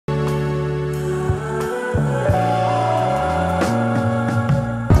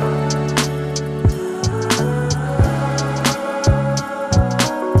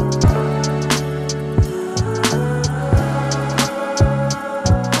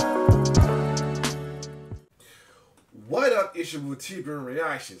with T-Burn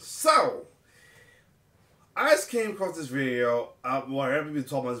Reaction. So, I just came across this video. Well, everybody been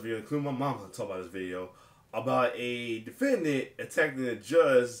talking about this video, including my mom talking about this video, about a defendant attacking a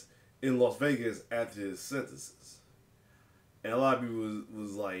judge in Las Vegas after his sentences. And a lot of people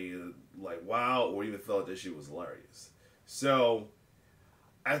was like wow, or even thought that shit was hilarious. So,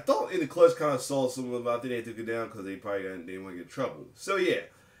 I thought in the clutch kind of saw something about it. They took it down because they probably didn't want to get in trouble. So yeah,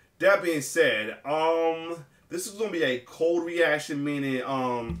 that being said, this is gonna be a cold reaction, meaning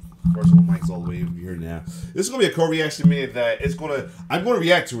first of all, mic's all the way over here now. This is gonna be a cold reaction, meaning that I'm gonna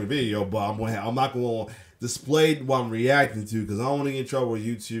react to a video, but I'm not gonna display what I'm reacting to because I don't want to get in trouble with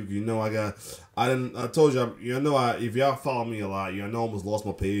YouTube. You know, I told you, if y'all follow me a lot, I almost lost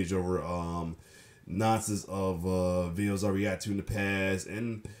my page over nonsense of videos I react to in the past,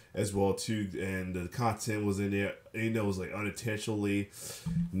 and as well too, and the content was in there, it was like unintentionally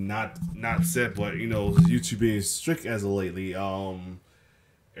not set, but YouTube being strict as of lately,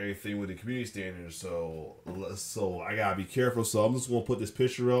 everything with the community standards, so I gotta be careful. So I'm just gonna put this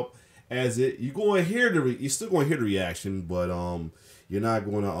picture up as it. You're still gonna hear the reaction, but you're not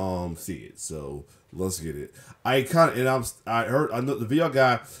gonna see it. So let's get it. I know the video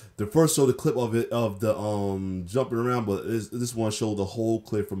guy, the first showed the clip of the jumping around, but this one showed the whole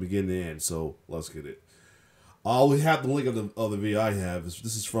clip from beginning to end. So let's get it. We have the link of the video I have. This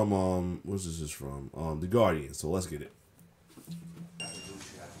is from what's this from? The Guardian. So let's get it. You have to do what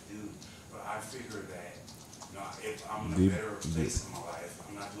you have to do, but I figure that if I'm in a better place in my life,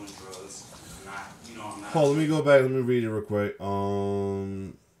 I'm not doing drugs. I'm not. Hold, let me go back. Let me read it real quick.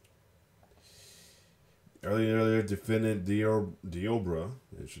 Earlier, Defendant Diobra,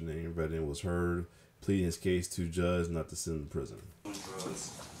 that's your name, Defendant was heard pleading his case to judge not to send him to prison.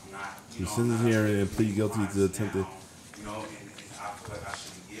 He sends him here and plead guilty to attempted. And I feel like I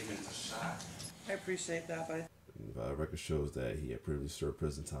should be given a shot. I appreciate that, but The record shows that he had previously served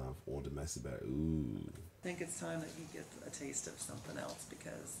prison time on domestic battery. Ooh. I think it's time that you get a taste of something else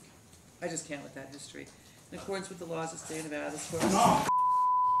because I just can't with that history. In accordance with the laws of the state of Nevada, this court. No.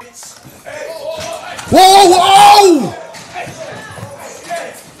 Whoa! Whoa!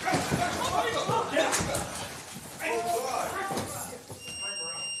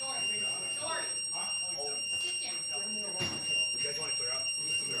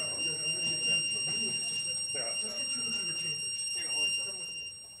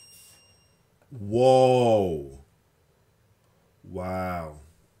 Whoa! Wow!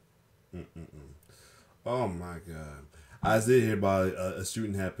 Oh my God! I did hear about a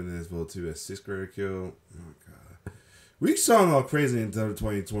shooting happening as well too. A 6th grader killed. Oh my God! We saw all crazy in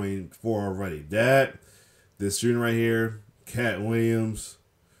 2024 already. This shooting right here, Cat Williams.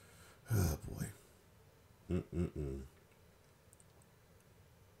 Oh boy.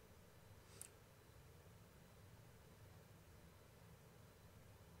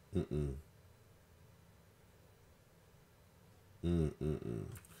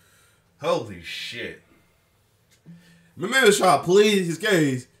 Holy shit. My man was trying to plead his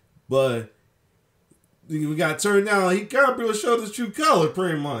case, but we got turned down. He can't be able to show his true color,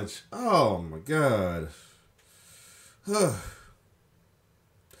 pretty much. Oh my God.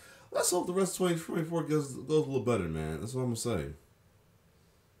 Let's hope the rest of 2024 goes a little better, man. That's what I'm gonna say.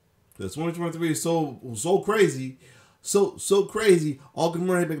 Because 2023 is so crazy. So crazy. All good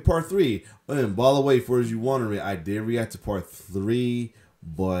murder make a part 3. And by the way, for as you wondering, I did react to part 3,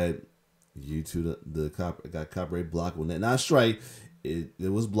 but YouTube got copyright blocked when that not strike. It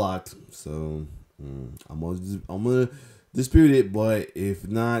was blocked. So I'm gonna dispute it. But if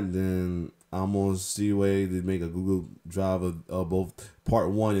not, then I'm gonna see a way to make a Google Drive of both part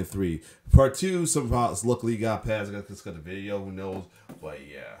 1 and 3. Part 2 somehow luckily got passed. I got the video. Who knows? But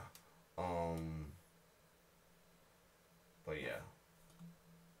yeah.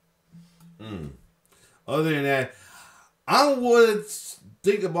 Other than that, I would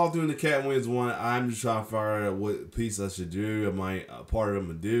think about doing the Cat Williams one. I'm just trying to figure out what piece I should do. I might part of them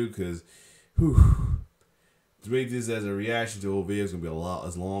to do because to make this as a reaction to a whole video is gonna be a lot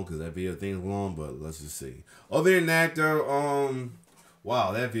as long because that video thing is long. But let's just see. Other than that, though,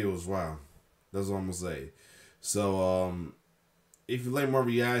 wow, that video was wow. That's what I'm gonna say. So if you like my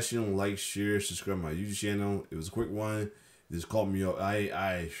reaction, like, share, subscribe to my YouTube channel. It was a quick one. Just called me up.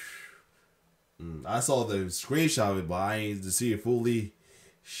 I saw the screenshot of it, but I ain't to see it fully.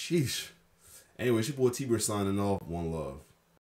 Sheesh. Anyway, it's your boy T-Bird signing off. One love.